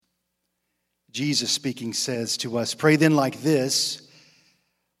Jesus speaking says to us, "Pray then like this,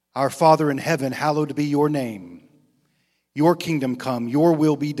 Our Father in heaven, hallowed be your name. Your kingdom come, your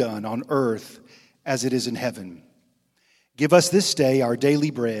will be done on earth as it is in heaven. Give us this day our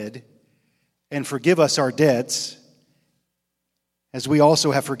daily bread, and forgive us our debts, as we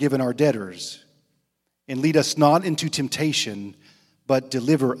also have forgiven our debtors. And lead us not into temptation, but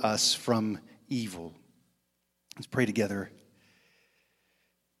deliver us from evil." Let's pray together.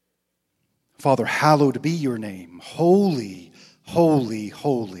 Father, hallowed be your name. Holy, holy,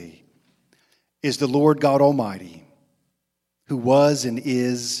 holy is the Lord God Almighty, who was and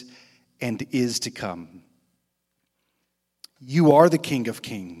is to come. You are the King of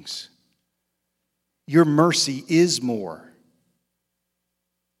kings. Your mercy is more.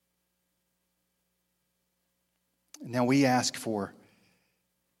 Now we ask for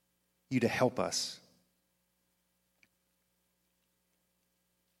you to help us.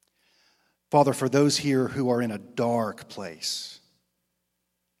 Father, for those here who are in a dark place,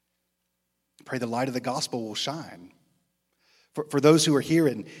 pray the light of the gospel will shine. For those who are here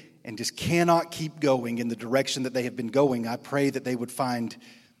and just cannot keep going in the direction that they have been going, I pray that they would find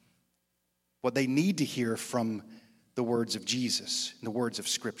what they need to hear from the words of Jesus and the words of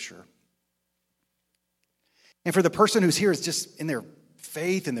Scripture. And for the person who's here is just in their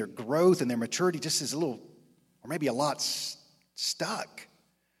faith and their growth and their maturity just is a little, or maybe a lot stuck,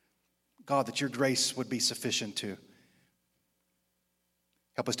 God, that your grace would be sufficient to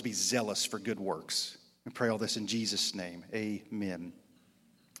help us to be zealous for good works. We pray all this in Jesus' name. Amen.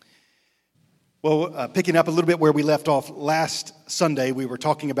 Well, picking up a little bit where we left off last Sunday, we were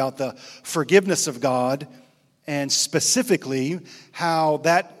talking about the forgiveness of God and specifically how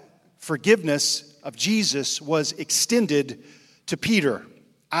that forgiveness of Jesus was extended to Peter.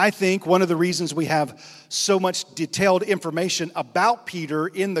 I think one of the reasons we have so much detailed information about Peter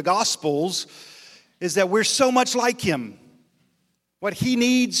in the Gospels is that we're so much like him. What he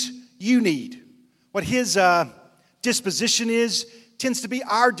needs, you need. What his disposition is, tends to be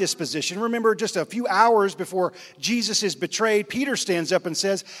our disposition. Remember, just a few hours before Jesus is betrayed, Peter stands up and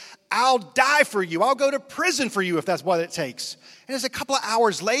says, "I'll die for you. I'll go to prison for you if that's what it takes." And it's a couple of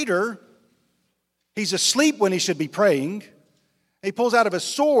hours later, he's asleep when he should be praying. He pulls out his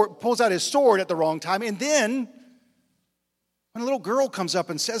sword at the wrong time. And then, when a little girl comes up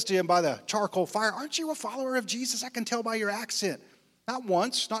and says to him by the charcoal fire, "Aren't you a follower of Jesus? I can tell by your accent." Not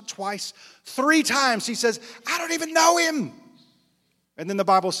once, not twice, 3 times he says, "I don't even know him." And then the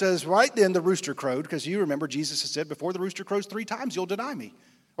Bible says, right then the rooster crowed, because you remember Jesus has said, before the rooster crows 3 times, you'll deny me.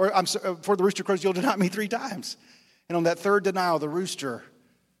 Or before the rooster crows, you'll deny me 3 times. And on that third denial, the rooster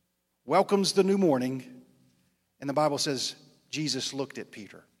welcomes the new morning. And the Bible says, Jesus looked at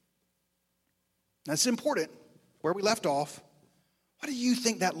Peter. That's important. Where we left off, what do you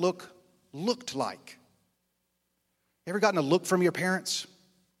think that looked like? You ever gotten a look from your parents?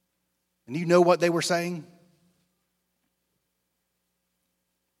 And you know what they were saying?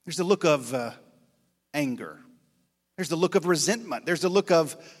 There's the look of anger. There's the look of resentment. There's the look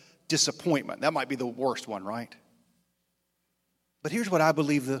of disappointment. That might be the worst one, right? But here's what I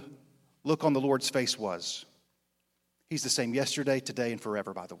believe the look on the Lord's face was. He's the same yesterday, today, and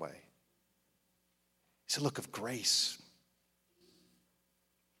forever, by the way. It's a look of grace.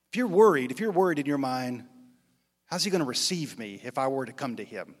 If you're worried in your mind, how's he going to receive me if I were to come to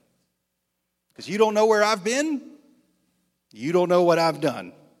him? Because you don't know where I've been. You don't know what I've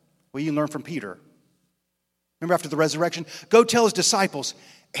done. Well, you can learn from Peter. Remember after the resurrection, go tell his disciples,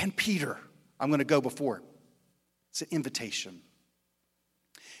 and Peter, I'm going to go before. It's an invitation.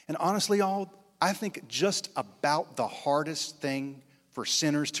 And honestly, y'all, I think just about the hardest thing for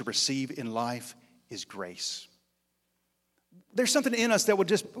sinners to receive in life is grace. There's something in us that would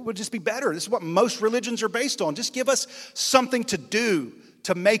just be better. This is what most religions are based on. Just give us something to do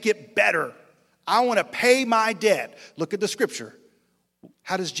to make it better. I want to pay my debt. Look at the scripture.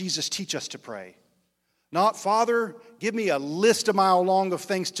 How does Jesus teach us to pray? Not, "Father, give me a list a mile long of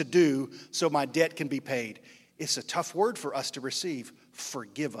things to do so my debt can be paid." It's a tough word for us to receive.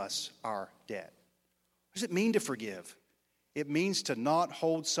 Forgive us our debt. What does it mean to forgive? It means to not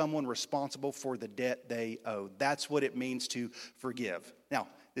hold someone responsible for the debt they owe. That's what it means to forgive. Now,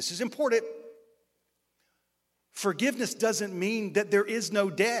 this is important. Forgiveness doesn't mean that there is no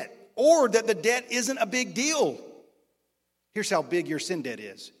debt or that the debt isn't a big deal. Here's how big your sin debt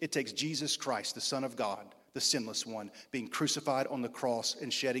is. It takes Jesus Christ, the Son of God, the sinless one, being crucified on the cross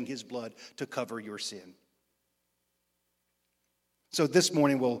and shedding his blood to cover your sin. So this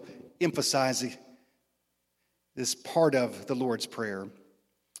morning we'll emphasize this part of the Lord's Prayer.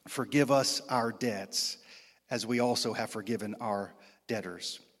 Forgive us our debts as we also have forgiven our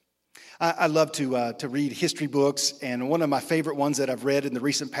debtors. I love to read history books, and one of my favorite ones that I've read in the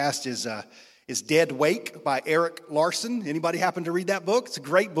recent past is Dead Wake by Eric Larson. Anybody happen to read that book? It's a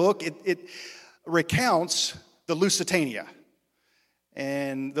great book. It recounts the Lusitania.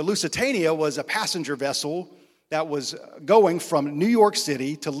 And the Lusitania was a passenger vessel that was going from New York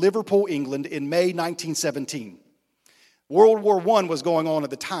City to Liverpool, England in May 1917. World War I was going on at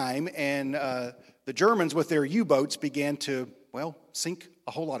the time, and the Germans with their U-boats began to, sink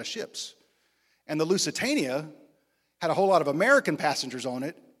a whole lot of ships. And the Lusitania had a whole lot of American passengers on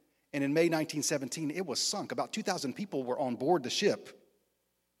it, and in May 1917, it was sunk. About 2,000 people were on board the ship.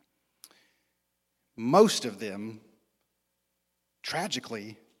 Most of them,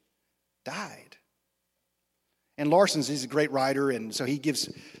 tragically, died. And Larson's, he's a great writer, and so he gives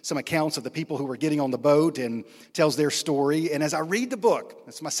some accounts of the people who were getting on the boat and tells their story. And as I read the book,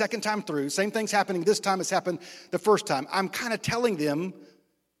 it's my second time through, same thing's happening this time as happened the first time, I'm kind of telling them,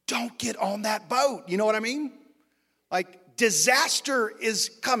 don't get on that boat. You know what I mean? Like, disaster is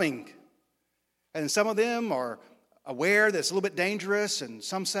coming. And some of them are aware that it's a little bit dangerous, and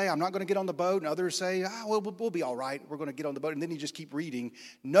some say, I'm not going to get on the boat, and others say, we'll be all right, we're going to get on the boat. And then you just keep reading,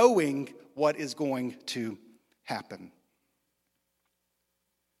 knowing what is going to happen.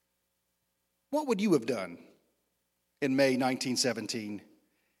 What would you have done in May 1917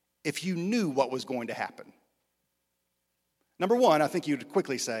 if you knew what was going to happen? Number one, I think you'd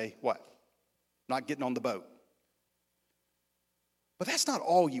quickly say, what? Not getting on the boat. But that's not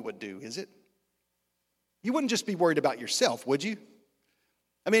all you would do, is it? You wouldn't just be worried about yourself, would you?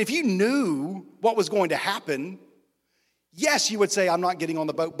 I mean, if you knew what was going to happen, yes, you would say, I'm not getting on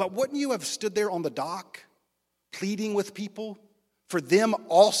the boat. But wouldn't you have stood there on the dock pleading with people for them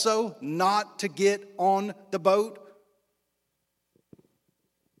also not to get on the boat?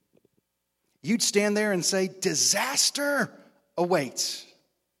 You'd stand there and say, disaster awaits.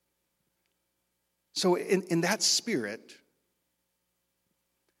 So in that spirit,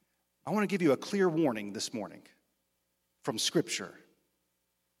 I want to give you a clear warning this morning from Scripture.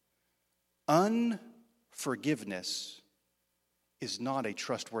 Unforgiveness is not a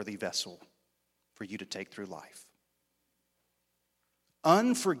trustworthy vessel for you to take through life.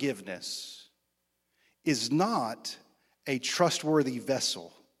 Unforgiveness is not a trustworthy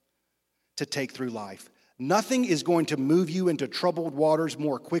vessel to take through life. Nothing is going to move you into troubled waters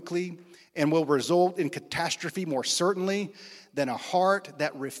more quickly and will result in catastrophe more certainly than a heart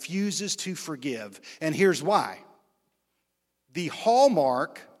that refuses to forgive. And here's why. The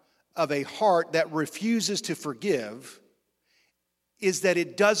hallmark of a heart that refuses to forgive is that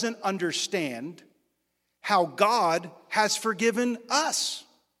it doesn't understand how God has forgiven us.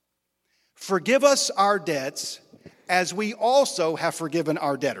 Forgive us our debts as we also have forgiven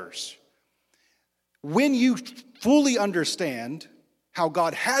our debtors. When you fully understand how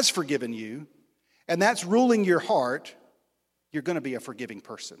God has forgiven you, and that's ruling your heart, you're going to be a forgiving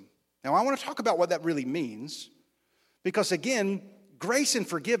person. Now, I want to talk about what that really means, because again, grace and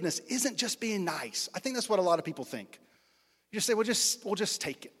forgiveness isn't just being nice. I think that's what a lot of people think. You just say, we'll just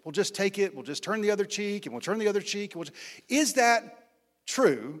take it. We'll just take it. We'll just turn the other cheek, and we'll turn the other cheek. Is that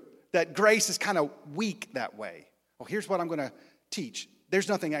true, that grace is kind of weak that way? Well, here's what I'm going to teach. There's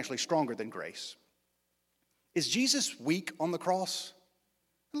nothing actually stronger than grace. Is Jesus weak on the cross?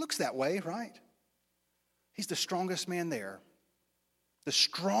 It looks that way, right? He's the strongest man there. The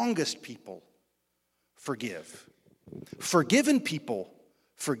strongest people forgive. Forgiven people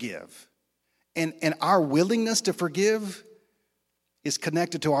forgive. And our willingness to forgive is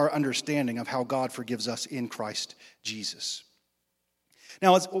connected to our understanding of how God forgives us in Christ Jesus.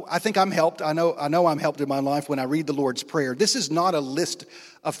 Now, I think I'm helped. I know I'm helped in my life when I read the Lord's Prayer. This is not a list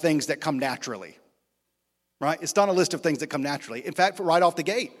of things that come naturally. Right? It's not a list of things that come naturally. In fact, right off the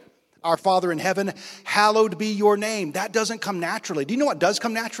gate, our Father in heaven, hallowed be your name. That doesn't come naturally. Do you know what does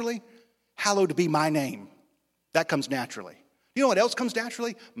come naturally? Hallowed be my name. That comes naturally. You know what else comes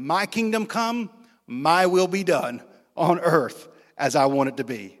naturally? My kingdom come, my will be done on earth as I want it to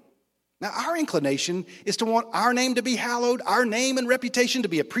be. Now, our inclination is to want our name to be hallowed, our name and reputation to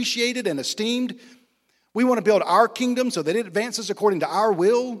be appreciated and esteemed. We want to build our kingdom so that it advances according to our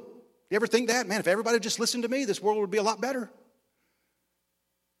will. You ever think that? Man, if everybody just listened to me, this world would be a lot better.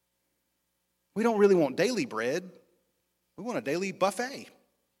 We don't really want daily bread. We want a daily buffet.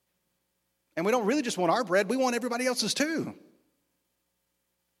 And we don't really just want our bread. We want everybody else's too.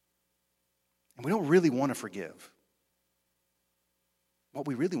 And we don't really want to forgive. What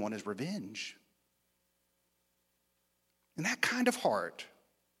we really want is revenge. And that kind of heart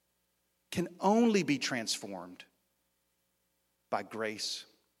can only be transformed by grace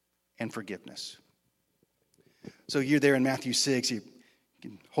and forgiveness. So you're there in Matthew 6, you You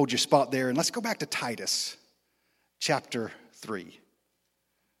can hold your spot there, and let's go back to Titus chapter 3.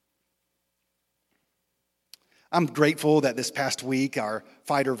 I'm grateful that this past week our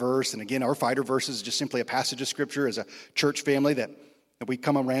fighter verse, and again, our fighter verse is just simply a passage of Scripture as a church family that we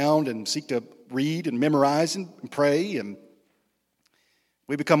come around and seek to read and memorize and pray, and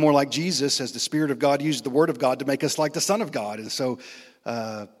we become more like Jesus as the Spirit of God used the Word of God to make us like the Son of God. And so,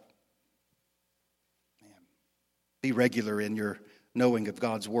 be regular in your knowing of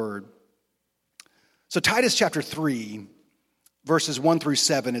God's Word. So Titus chapter 3, verses 1 through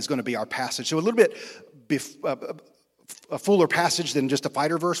 7 is going to be our passage. So a little bit a fuller passage than just a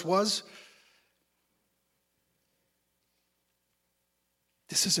fighter verse was.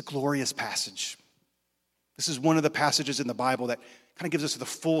 This is a glorious passage. This is one of the passages in the Bible that kind of gives us the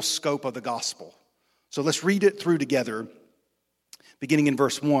full scope of the gospel. So let's read it through together, beginning in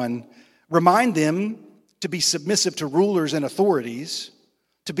verse 1. Remind them to be submissive to rulers and authorities,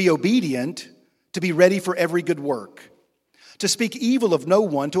 to be obedient, to be ready for every good work, to speak evil of no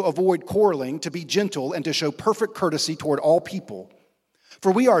one, to avoid quarreling, to be gentle, and to show perfect courtesy toward all people.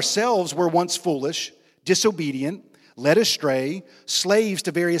 For we ourselves were once foolish, disobedient, led astray, slaves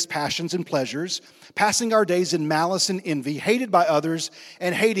to various passions and pleasures, passing our days in malice and envy, hated by others,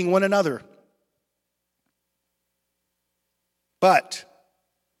 and hating one another. But,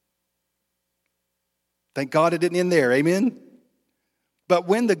 thank God it didn't end there, amen? But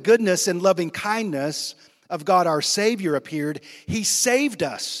when the goodness and loving kindness of God our Savior appeared, He saved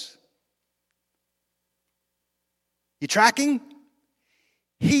us. You tracking?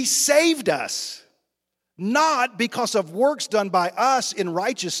 He saved us, not because of works done by us in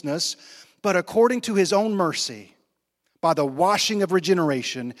righteousness, but according to His own mercy, by the washing of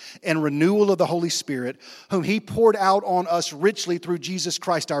regeneration and renewal of the Holy Spirit, whom He poured out on us richly through Jesus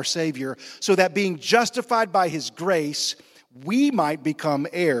Christ our Savior, so that being justified by His grace, we might become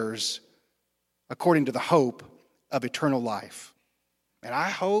heirs according to the hope of eternal life. And I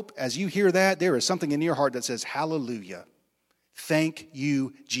hope as you hear that, there is something in your heart that says, hallelujah. Thank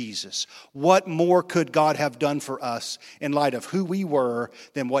you, Jesus. What more could God have done for us in light of who we were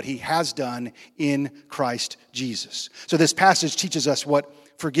than what He has done in Christ Jesus? So this passage teaches us what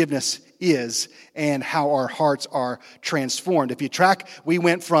forgiveness is and how our hearts are transformed. If you track, we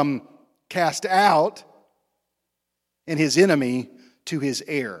went from cast out and his enemy to his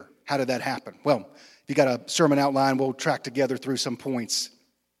heir. How did that happen? Well, if you got a sermon outline, we'll track together through some points.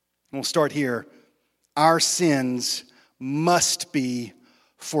 And we'll start here. Our sins must be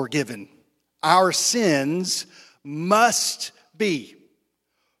forgiven. Our sins must be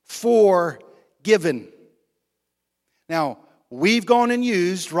forgiven. Now, we've gone and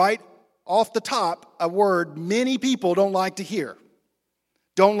used right off the top a word many people don't like to hear,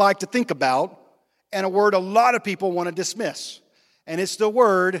 don't like to think about, and a word a lot of people want to dismiss. And it's the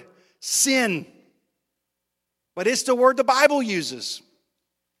word sin. But it's the word the Bible uses.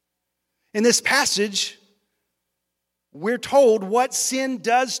 In this passage, we're told what sin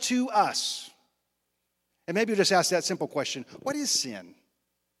does to us. And maybe you'll just ask that simple question. What is sin?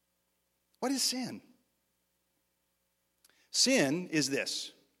 What is sin? Sin is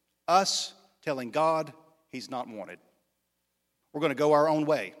this: us telling God He's not wanted. We're going to go our own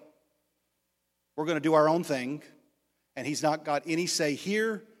way. We're going to do our own thing, and He's not got any say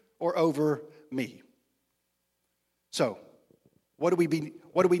here or over me. So, what do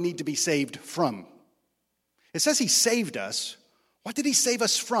we need to be saved from? It says He saved us. What did He save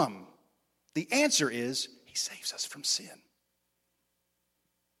us from? The answer is He saves us from sin.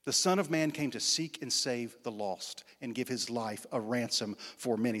 The Son of Man came to seek and save the lost and give His life a ransom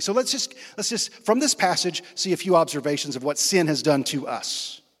for many. So let's just from this passage see a few observations of what sin has done to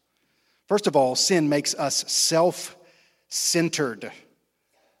us. First of all, sin makes us self-centered.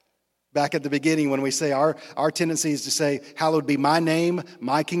 Back at the beginning when we say our tendency is to say, hallowed be my name,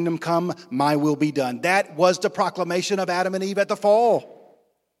 my kingdom come, my will be done. That was the proclamation of Adam and Eve at the fall.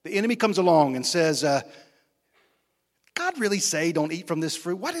 The enemy comes along and says, God really say don't eat from this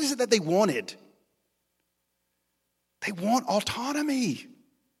fruit? What is it that they wanted? They want autonomy.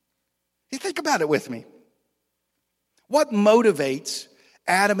 You think about it with me. What motivates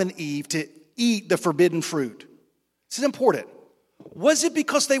Adam and Eve to eat the forbidden fruit? This is important. Was it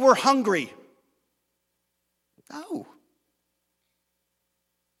because they were hungry? No.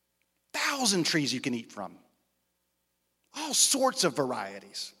 1,000 trees you can eat from. All sorts of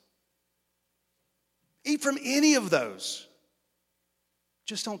varieties. Eat from any of those.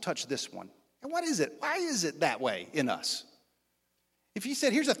 Just don't touch this one. And what is it? Why is it that way in us? If you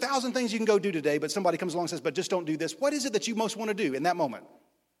said, here's 1,000 things you can go do today, but somebody comes along and says, but just don't do this, what is it that you most want to do in that moment?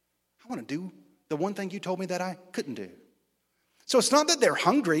 I want to do the one thing you told me that I couldn't do. So it's not that they're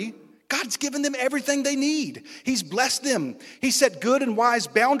hungry. God's given them everything they need. He's blessed them. He set good and wise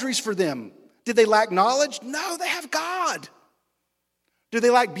boundaries for them. Did they lack knowledge? No, they have God. Do they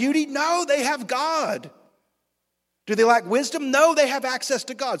lack beauty? No, they have God. Do they lack wisdom? No, they have access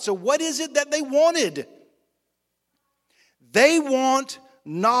to God. So what is it that they wanted? They want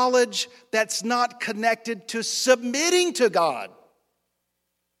knowledge that's not connected to submitting to God.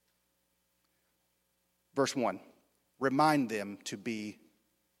 Verse 1, remind them to be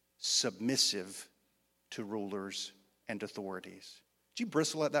submissive to rulers and authorities. Did you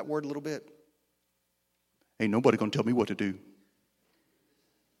bristle at that word a little bit? Ain't nobody gonna tell me what to do.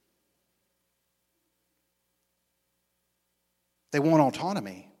 They want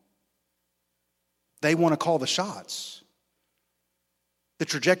autonomy. They want to call the shots. The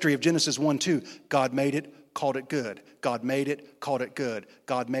trajectory of Genesis 1-2, God made it, called it good. God made it, called it good.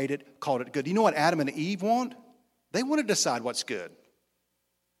 God made it, called it good. You know what Adam and Eve want? They want to decide what's good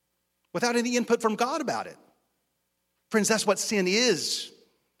without any input from God about it. Friends, that's what sin is.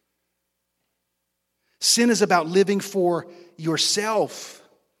 Sin is about living for yourself,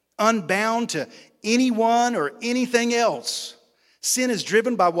 unbound to anyone or anything else. Sin is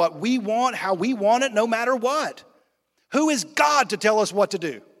driven by what we want, how we want it, no matter what. Who is God to tell us what to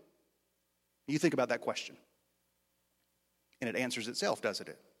do? You think about that question. And it answers itself, doesn't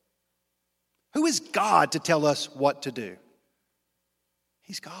it? Who is God to tell us what to do?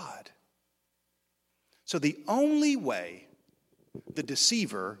 He's God. So the only way the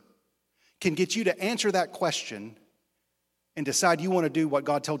deceiver can get you to answer that question and decide you want to do what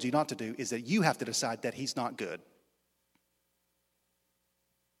God told you not to do is that you have to decide that he's not good.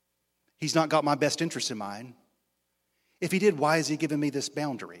 He's not got my best interests in mind. If he did, why has he given me this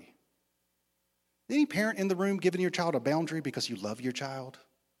boundary? Any parent in the room giving your child a boundary because you love your child?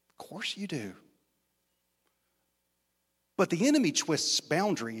 Of course you do. But the enemy twists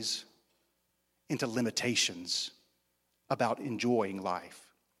boundaries into limitations about enjoying life.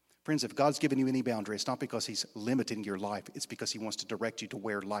 Friends, if God's given you any boundary, it's not because he's limiting your life. It's because he wants to direct you to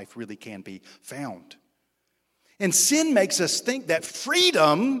where life really can be found. And sin makes us think that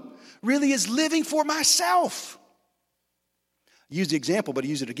freedom really is living for myself. I used the example, but I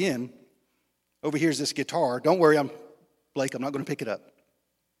use it again. Over here is this guitar. Don't worry, Blake, I'm not going to pick it up.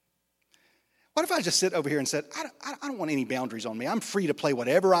 What if I just sit over here and said, I don't want any boundaries on me. I'm free to play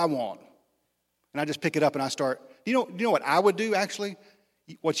whatever I want. And I just pick it up and I start. Do you know what I would do, actually?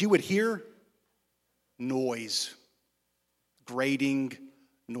 What you would hear? Noise. Grating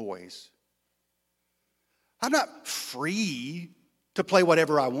noise. I'm not free to play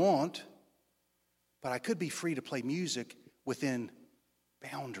whatever I want, but I could be free to play music within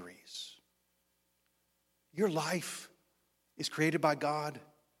boundaries. Your life is created by God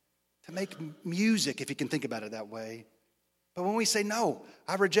to make music, if you can think about it that way. But when we say, no,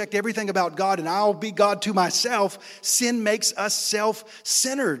 I reject everything about God and I'll be God to myself, sin makes us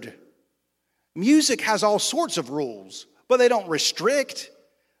self-centered. Music has all sorts of rules, but they don't restrict.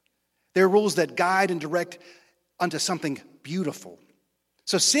 They're rules that guide and direct unto something beautiful.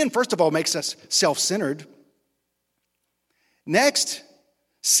 So sin, first of all, makes us self-centered. Next,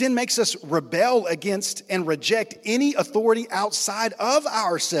 sin makes us rebel against and reject any authority outside of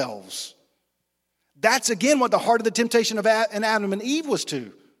ourselves. That's again what the heart of the temptation of Adam and Eve was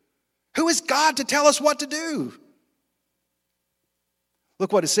to. Who is God to tell us what to do?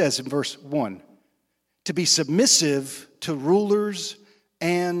 Look what it says in verse 1. To be submissive to rulers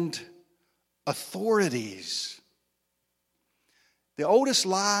and authorities. The oldest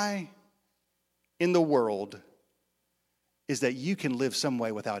lie in the world is that you can live some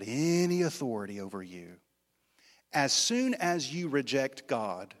way without any authority over you. As soon as you reject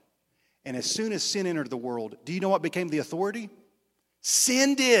God, and as soon as sin entered the world, do you know what became the authority?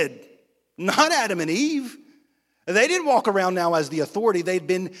 Sin did, not Adam and Eve. They didn't walk around now as the authority. They'd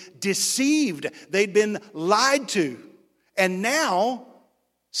been deceived. They'd been lied to. And now,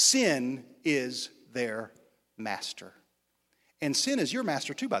 sin is their master. And sin is your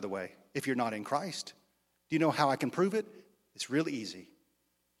master too, by the way, if you're not in Christ. Do you know how I can prove it? It's really easy.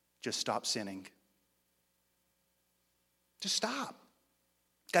 Just stop sinning. Just stop.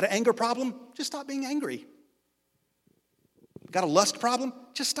 Got an anger problem? Just stop being angry. Got a lust problem?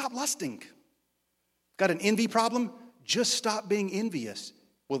 Just stop lusting. Got an envy problem? Just stop being envious.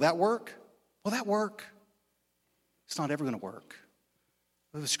 Will that work? Will that work? It's not ever going to work.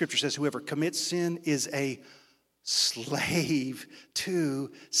 The scripture says whoever commits sin is a slave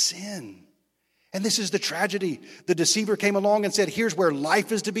to sin. And this is the tragedy. The deceiver came along and said, here's where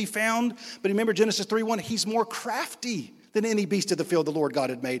life is to be found. But remember Genesis 3:1, he's more crafty than any beast of the field the Lord God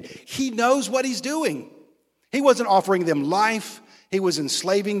had made. He knows what he's doing. He wasn't offering them life. He was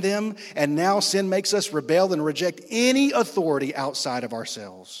enslaving them. And now sin makes us rebel and reject any authority outside of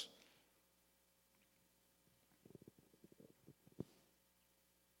ourselves.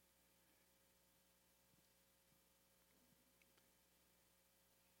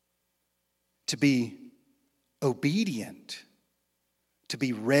 To be obedient, to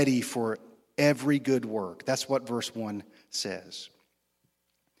be ready for every good work. That's what verse 1 says.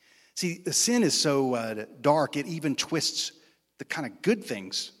 See, the sin is so dark, it even twists the kind of good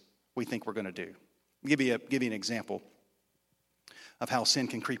things we think we're going to do. I'll give you an example of how sin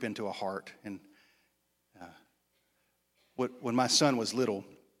can creep into a heart. And when my son was little,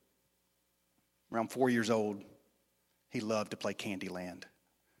 around 4 years old, he loved to play Candyland.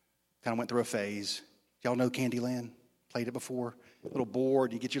 Kind of went through a phase. Y'all know Candyland? Played it before? Little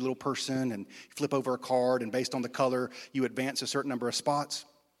board, you get your little person and you flip over a card, and based on the color, you advance a certain number of spots.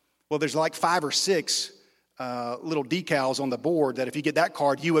 Well, there's like 5 or 6 little decals on the board that if you get that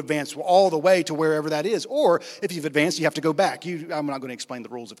card, you advance all the way to wherever that is. Or if you've advanced, you have to go back. I'm not going to explain the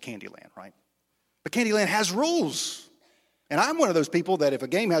rules of Candyland, right? But Candyland has rules. And I'm one of those people that if a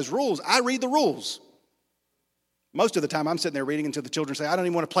game has rules, I read the rules. Most of the time, I'm sitting there reading until the children say, I don't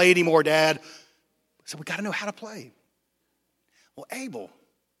even want to play anymore, Dad. So we got to know how to play. Well, Abel,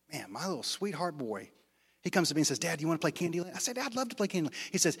 man, my little sweetheart boy, he comes to me and says, Dad, you want to play Candyland? I said, I'd love to play Candyland.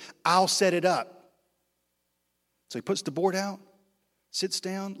 He says, I'll set it up. So he puts the board out, sits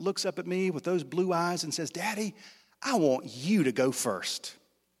down, looks up at me with those blue eyes and says, Daddy, I want you to go first.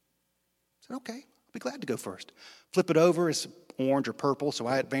 I said, okay, I'll be glad to go first. Flip it over, it's orange or purple, so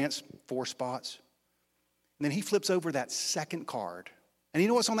I advance 4 spots. And then he flips over that second card. And you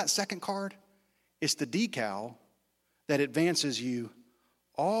know what's on that second card? It's the decal that advances you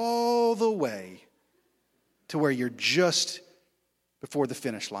all the way to where you're just before the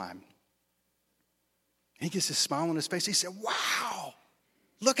finish line. And he gets this smile on his face. He said, wow,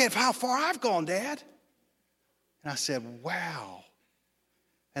 look at how far I've gone, Dad. And I said, wow.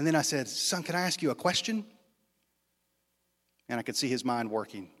 And then I said, son, can I ask you a question? And I could see his mind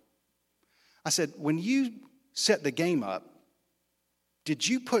working. I said, when you set the game up, did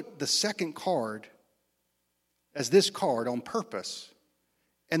you put the second card as this card on purpose?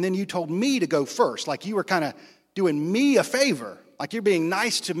 And then you told me to go first, like you were kind of doing me a favor, like you're being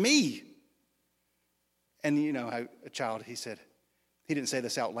nice to me. And you know how a child, he said, he didn't say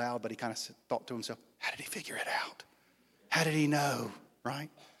this out loud, but he kind of thought to himself, how did he figure it out? How did he know, right?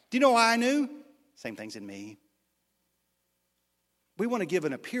 Do you know why I knew? Same thing's in me. We want to give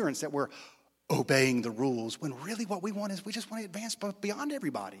an appearance that we're obeying the rules, when really what we want is we just want to advance beyond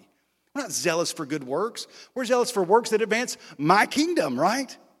everybody. We're not zealous for good works. We're zealous for works that advance my kingdom,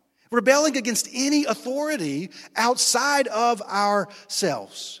 right? Rebelling against any authority outside of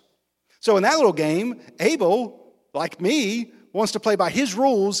ourselves. So in that little game, Abel, like me, wants to play by his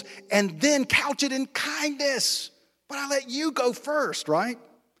rules and then couch it in kindness. But I let you go first, right?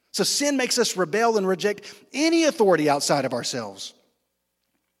 So sin makes us rebel and reject any authority outside of ourselves.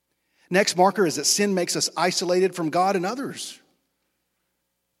 Next marker is that sin makes us isolated from God and others.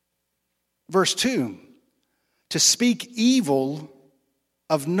 Verse 2, to speak evil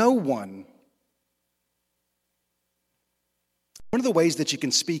of no one. One of the ways that you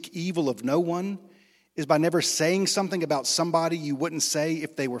can speak evil of no one is by never saying something about somebody you wouldn't say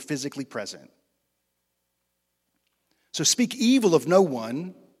if they were physically present. So speak evil of no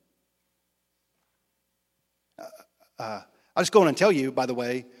one. I'll just go on and tell you, by the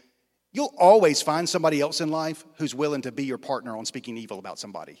way, you'll always find somebody else in life who's willing to be your partner on speaking evil about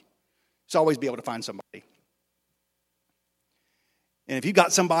somebody. You'll always be able to find somebody. And if you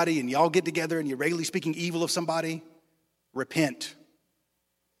got somebody and y'all get together and you're regularly speaking evil of somebody, repent.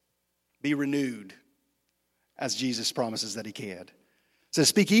 Be renewed, as Jesus promises that he can. It says,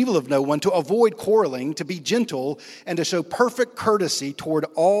 speak evil of no one, to avoid quarreling, to be gentle, and to show perfect courtesy toward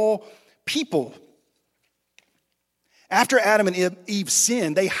all people. After Adam and Eve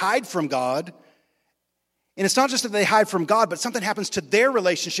sin, they hide from God. And it's not just that they hide from God, but something happens to their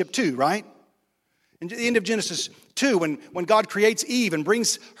relationship too, right? In the end of Genesis 2, when God creates Eve and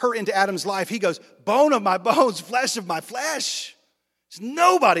brings her into Adam's life, he goes, bone of my bones, flesh of my flesh. There's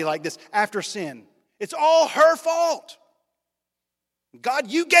nobody like this after sin. It's all her fault.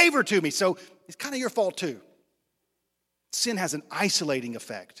 God, you gave her to me, so it's kind of your fault too. Sin has an isolating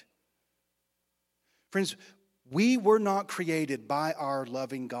effect. Friends, we were not created by our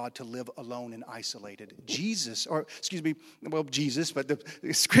loving God to live alone and isolated. Jesus, but the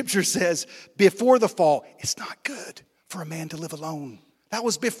scripture says before the fall, it's not good for a man to live alone. That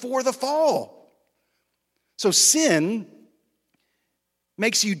was before the fall. So sin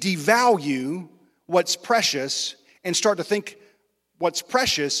makes you devalue what's precious and start to think what's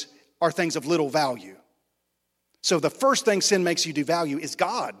precious are things of little value. So the first thing sin makes you devalue is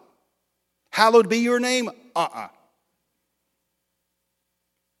God. Hallowed be your name?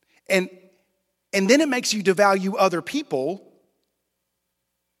 And then it makes you devalue other people.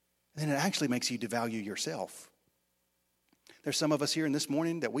 Then it actually makes you devalue yourself. There's some of us here in this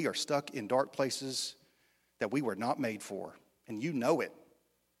morning that we are stuck in dark places that we were not made for. And you know it.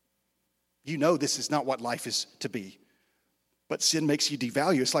 You know this is not what life is to be. But sin makes you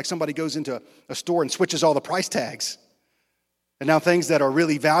devalue. It's like somebody goes into a store and switches all the price tags. And now things that are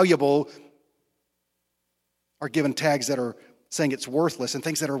really valuable are given tags that are saying it's worthless. And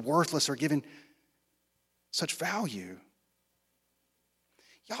things that are worthless are given such value.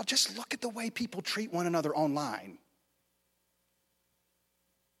 Y'all, just look at the way people treat one another online.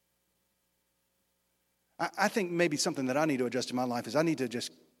 I think maybe something that I need to adjust in my life is I need to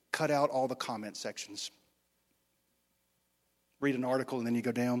just cut out all the comment sections. Read an article and then you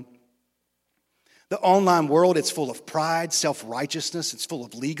go down. The online world, it's full of pride, self-righteousness. It's full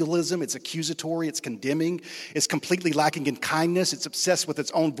of legalism. It's accusatory. It's condemning. It's completely lacking in kindness. It's obsessed with its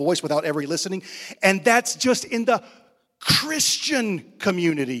own voice without ever listening. And that's just in the Christian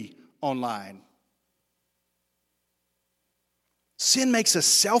community online. Sin makes us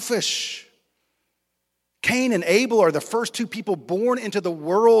selfish. Cain and Abel are the first two people born into the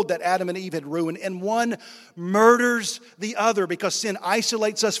world that Adam and Eve had ruined, and one murders the other because sin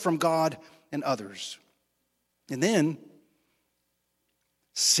isolates us from God and others. And then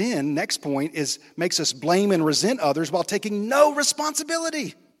sin, next point, makes us blame and resent others while taking no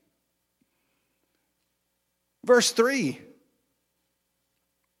responsibility. Verse 3.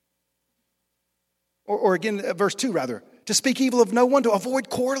 Or again, verse 2 rather. To speak evil of no one, to avoid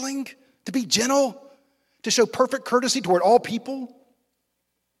quarreling, to be gentle, to show perfect courtesy toward all people.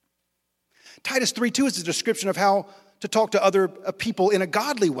 Titus 3:2 is a description of how to talk to other people in a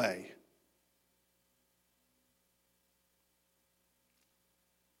godly way.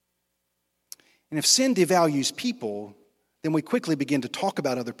 And if sin devalues people, then we quickly begin to talk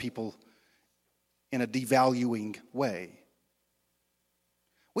about other people in a devaluing way.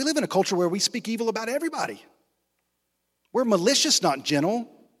 We live in a culture where we speak evil about everybody. We're malicious, not gentle.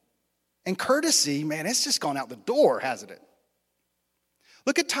 And courtesy, man, it's just gone out the door, hasn't it?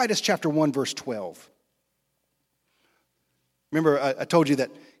 Look at Titus chapter 1, verse 12. Remember, I told you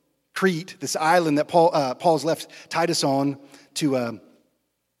that Crete, this island that Paul's left Titus on to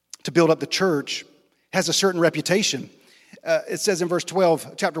build up the church, has a certain reputation. It says in verse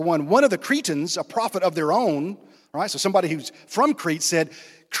 12, chapter 1, one of the Cretans, a prophet of their own, all right, so somebody who's from Crete said,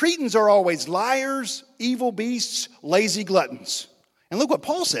 Cretans are always liars, evil beasts, lazy gluttons. And look what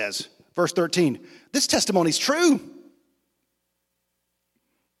Paul says. Verse 13, this testimony is true.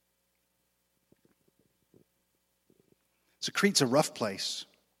 So Crete's a rough place.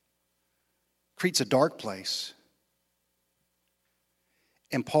 Crete's a dark place.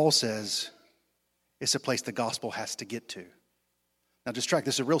 And Paul says it's a place the gospel has to get to. Now just track,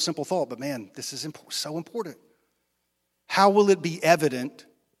 this is a real simple thought, but man, this is so important. How will it be evident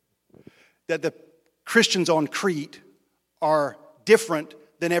that the Christians on Crete are different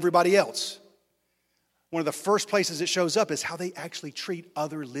than everybody else? One of the first places it shows up is how they actually treat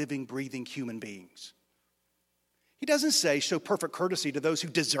other living, breathing human beings. He doesn't say show perfect courtesy to those who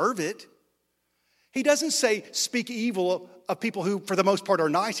deserve it. He doesn't say speak evil of people who, for the most part, are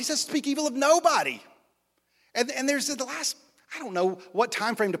nice. He says speak evil of nobody. And there's the last, I don't know what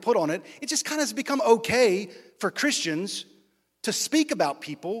time frame to put on it. It just kind of has become okay for Christians to speak about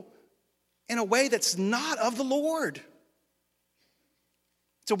people in a way that's not of the Lord.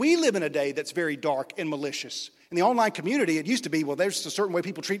 So we live in a day that's very dark and malicious. In the online community, it used to be, well, there's a certain way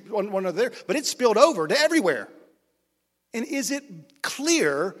people treat one another there, but it's spilled over to everywhere. And is it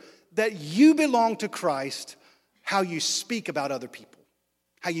clear that you belong to Christ, how you speak about other people,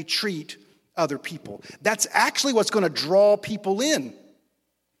 how you treat other people? That's actually what's going to draw people in.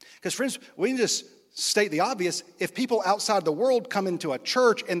 Because friends, we can just state the obvious. If people outside the world come into a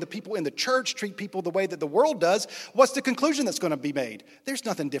church and the people in the church treat people the way that the world does, what's the conclusion that's going to be made? There's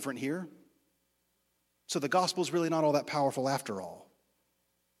nothing different here. So the gospel is really not all that powerful after all.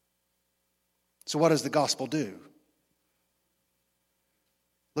 So what does the gospel do?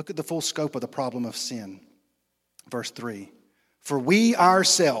 Look at the full scope of the problem of sin. Verse 3. For we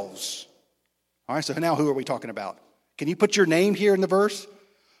ourselves. All right, so now who are we talking about? Can you put your name here in the verse?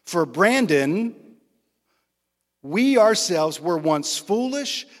 For Brandon, we ourselves were once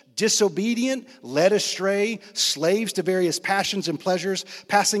foolish, disobedient, led astray, slaves to various passions and pleasures,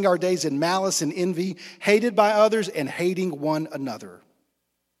 passing our days in malice and envy, hated by others and hating one another.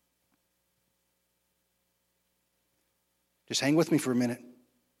 Just hang with me for a minute.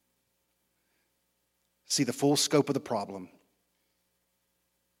 See the full scope of the problem.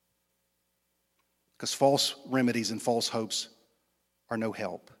 Because false remedies and false hopes are no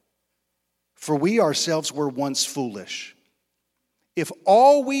help. For we ourselves were once foolish. If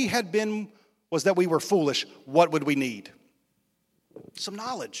all we had been was that we were foolish, what would we need? Some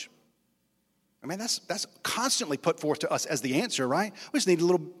knowledge. I mean, that's constantly put forth to us as the answer, right? We just need a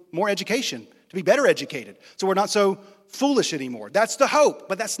little more education to be better educated so we're not so foolish anymore. That's the hope,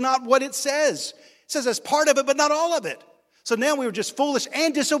 but that's not what it says. It says that's part of it, but not all of it. So now we were just foolish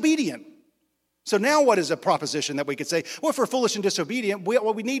and disobedient. So now what is a proposition that we could say? Well, if we're foolish and disobedient,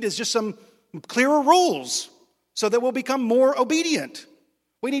 what we need is just some clearer rules so that we'll become more obedient.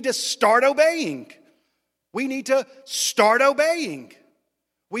 We need to start obeying. We need to start obeying.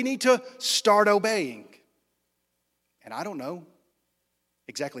 We need to start obeying. And I don't know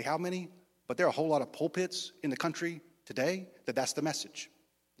exactly how many, but there are a whole lot of pulpits in the country today that's the message.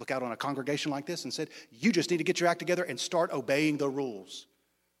 Look out on a congregation like this and said, you just need to get your act together and start obeying the rules.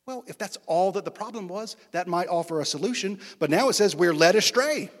 Well, if that's all that the problem was, that might offer a solution. But now it says we're led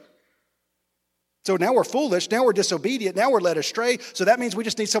astray. So now we're foolish, now we're disobedient, now we're led astray. So that means we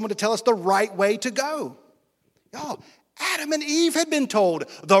just need someone to tell us the right way to go. Y'all, Adam and Eve had been told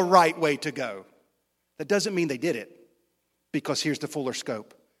the right way to go. That doesn't mean they did it. Because here's the fuller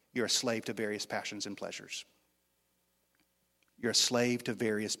scope. You're a slave to various passions and pleasures. You're a slave to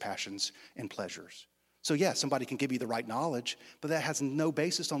various passions and pleasures. So yeah, somebody can give you the right knowledge, but that has no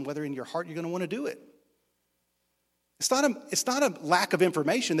basis on whether in your heart you're going to want to do it. It's not a lack of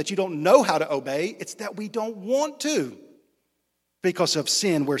information that you don't know how to obey. It's that we don't want to. Because of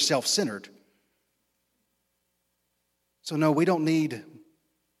sin, we're self-centered. So no, we don't need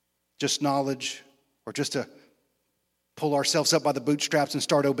just knowledge or just to pull ourselves up by the bootstraps and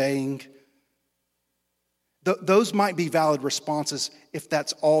start obeying. Those might be valid responses if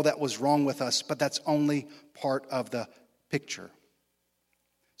that's all that was wrong with us, but that's only part of the picture.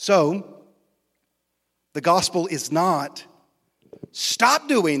 So, the gospel is not stop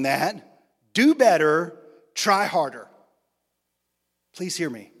doing that, do better, try harder. Please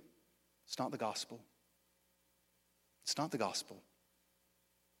hear me. It's not the gospel. It's not the gospel.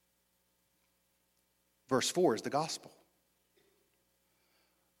 Verse 4 is the gospel.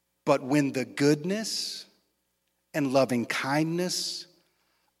 But when the goodness and loving kindness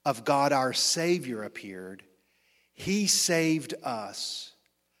of God our Savior appeared, He saved us,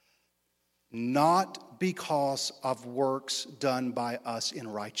 not because of works done by us in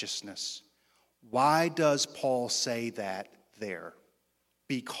righteousness. Why does Paul say that there?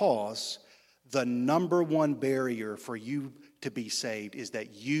 Because the number one barrier for you to be saved is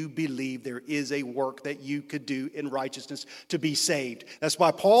that you believe there is a work that you could do in righteousness to be saved. That's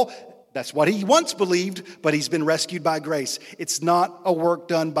why Paul, that's what he once believed, but he's been rescued by grace. It's not a work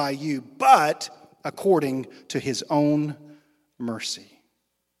done by you, but according to his own mercy,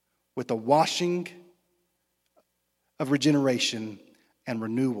 with the washing of regeneration and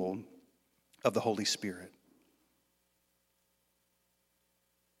renewal of the Holy Spirit.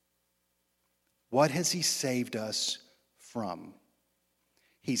 What has he saved us from?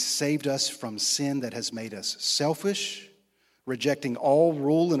 He's saved us from sin that has made us selfish, rejecting all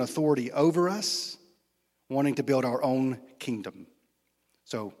rule and authority over us, wanting to build our own kingdom.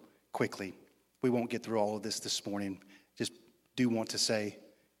 So quickly, we won't get through all of this morning. Just do want to say,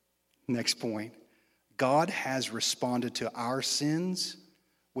 next point, God has responded to our sins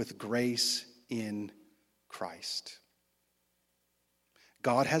with grace in Christ.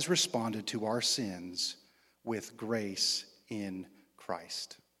 God has responded to our sins with grace in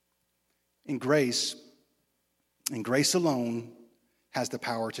Christ. And grace alone has the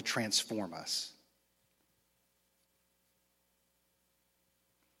power to transform us.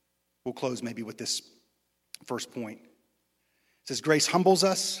 We'll close maybe with this first point. It says, grace humbles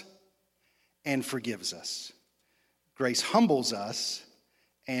us and forgives us. Grace humbles us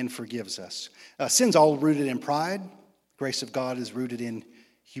and forgives us. Sin's all rooted in pride. Grace of God is rooted in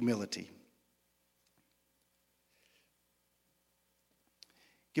humility.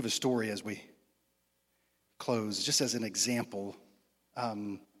 Give a story as we close, just as an example.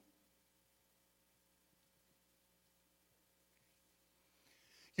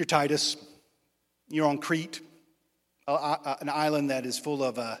 You're Titus. You're on Crete, an island that is full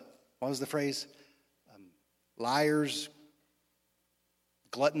of, what was the phrase? Liars,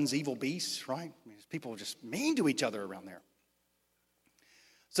 gluttons, evil beasts, right? I mean, people are just mean to each other around there.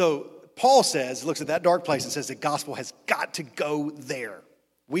 So Paul looks at that dark place and says the gospel has got to go there.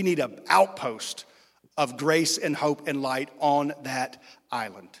 We need an outpost of grace and hope and light on that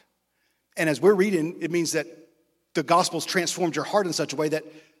island. And as we're reading, it means that the gospel's transformed your heart in such a way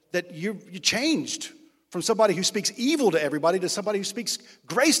that you changed from somebody who speaks evil to everybody to somebody who speaks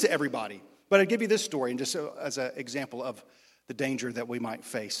grace to everybody. But I'll give you this story, and just as an example of the danger that we might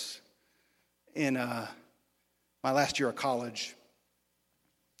face. In my last year of college,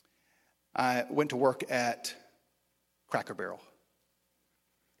 I went to work at Cracker Barrel.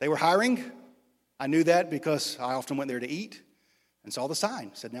 They were hiring. I knew that because I often went there to eat and saw the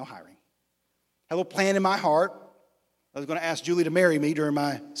sign, said now hiring. Had a little plan in my heart. I was going to ask Julie to marry me during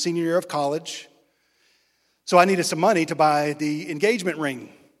my senior year of college. So I needed some money to buy the engagement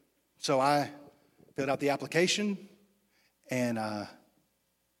ring. So I filled out the application and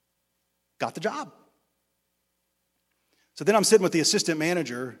got the job. So then I'm sitting with the assistant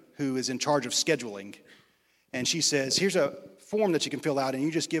manager who is in charge of scheduling. And she says, here's a form that you can fill out, and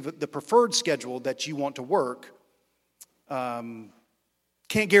you just give the preferred schedule that you want to work.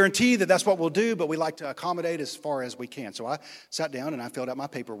 Can't guarantee that that's what we'll do, but we like to accommodate as far as we can. So I sat down and I filled out my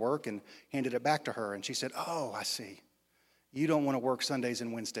paperwork and handed it back to her. And she said, oh, I see. You don't want to work Sundays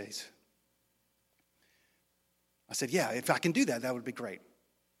and Wednesdays. I said, yeah, if I can do that, that would be great.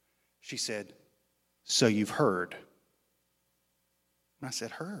 She said, so you've heard. And I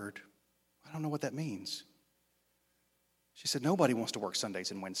said, heard? I don't know what that means. She said, nobody wants to work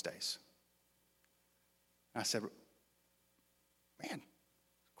Sundays and Wednesdays. I said, man,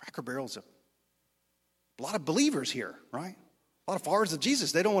 Cracker Barrel's a lot of believers here, right? A lot of followers of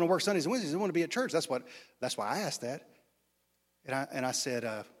Jesus. They don't want to work Sundays and Wednesdays. They want to be at church. That's why I asked that. And I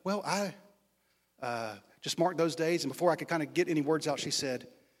said, well, I just marked those days. And before I could kind of get any words out, she said,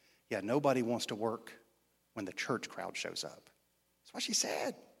 yeah, nobody wants to work when the church crowd shows up. That's what she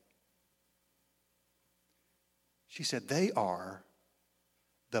said. She said, they are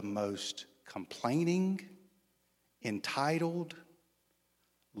the most complaining, entitled,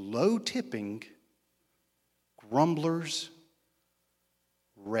 low-tipping grumblers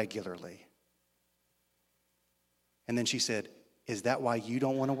regularly. And then she said, is that why you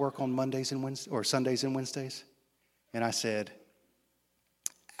don't want to work on Mondays and Wednesdays or Sundays and Wednesdays? And I said,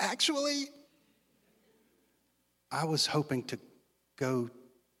 actually, I was hoping to go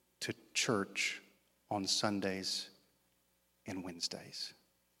to church on Sundays and Wednesdays.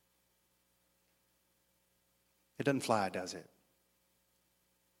 It doesn't fly, does it?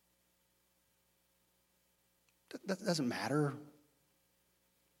 That doesn't matter.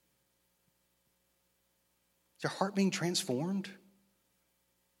 Is your heart being transformed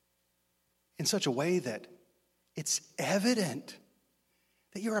in such a way that it's evident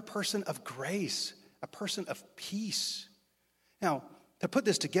that you're a person of grace, a person of peace? Now, to put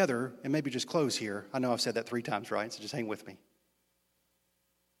this together, and maybe just close here, I know I've said that 3 times, right? So just hang with me.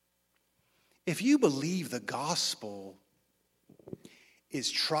 If you believe the gospel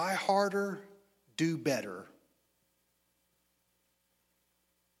is try harder, do better,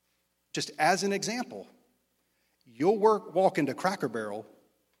 just as an example, you'll walk into Cracker Barrel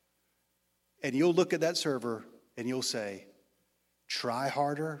and you'll look at that server and you'll say, try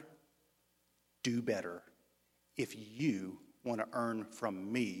harder, do better, if you want to earn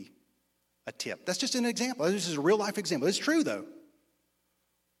from me a tip. That's just an example. This is a real life example. It's true though.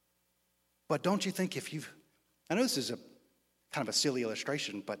 But don't you think I know this is a kind of a silly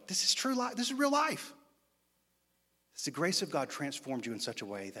illustration, but this is true life. This is real life. It's the grace of God transformed you in such a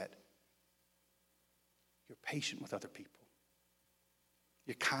way that you're patient with other people.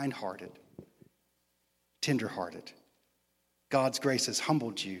 You're kind-hearted, tender-hearted. God's grace has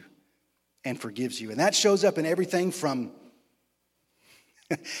humbled you and forgives you. And that shows up in everything from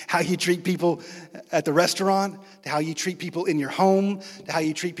how you treat people at the restaurant, to how you treat people in your home, to how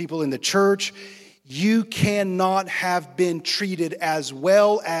you treat people in the church. You cannot have been treated as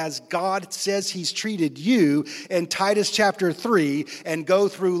well as God says he's treated you in Titus chapter 3 and go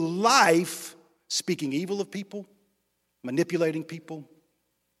through life speaking evil of people, manipulating people,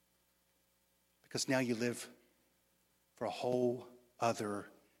 because now you live for a whole other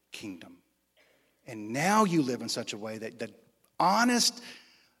kingdom. And now you live in such a way that the honest,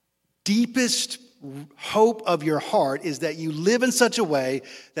 deepest hope of your heart is that you live in such a way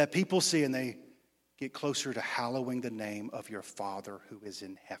that people see and they get closer to hallowing the name of your Father who is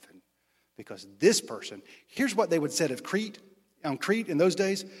in heaven. Because this person, here's what they would say of Crete, on Crete in those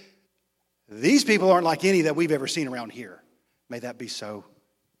days, these people aren't like any that we've ever seen around here. May that be so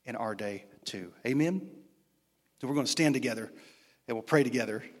in our day too. Amen? So we're going to stand together and we'll pray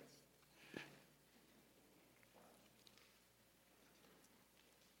together.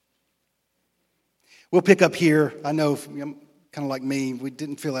 We'll pick up here. I know, kind of like me, we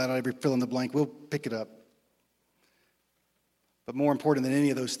didn't fill out every fill in the blank. We'll pick it up. But more important than any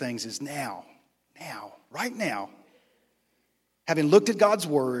of those things is now, right now, Having looked at God's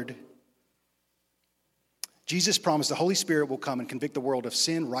word, Jesus promised the Holy Spirit will come and convict the world of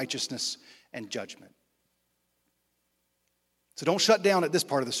sin, righteousness, and judgment. So don't shut down at this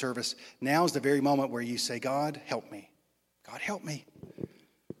part of the service. Now is the very moment where you say, God, help me. God, help me.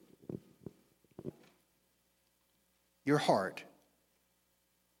 Your heart,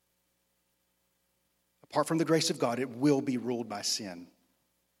 apart from the grace of God, it will be ruled by sin.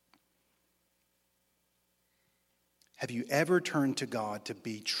 Have you ever turned to God to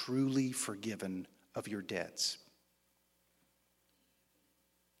be truly forgiven of your debts?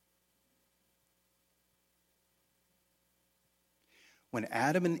 When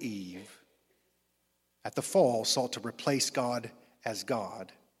Adam and Eve at the fall sought to replace God as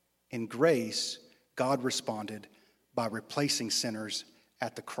God, in grace, God responded by replacing sinners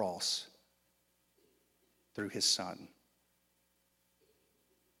at the cross through his Son.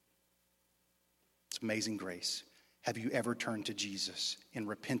 It's amazing grace. Have you ever turned to Jesus in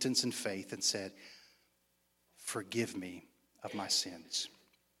repentance and faith and said, forgive me of my sins?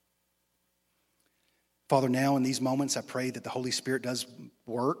 Father, now in these moments, I pray that the Holy Spirit does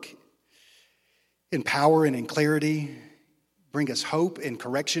work in power and in clarity, bring us hope and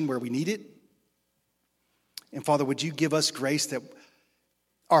correction where we need it. And Father, would you give us grace that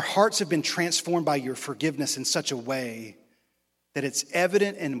our hearts have been transformed by your forgiveness in such a way that it's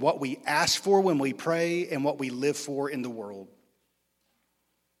evident in what we ask for when we pray and what we live for in the world.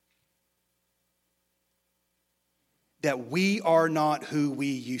 That we are not who we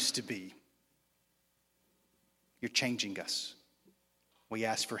used to be. You're changing us. We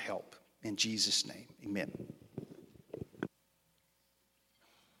ask for help. In Jesus' name, amen.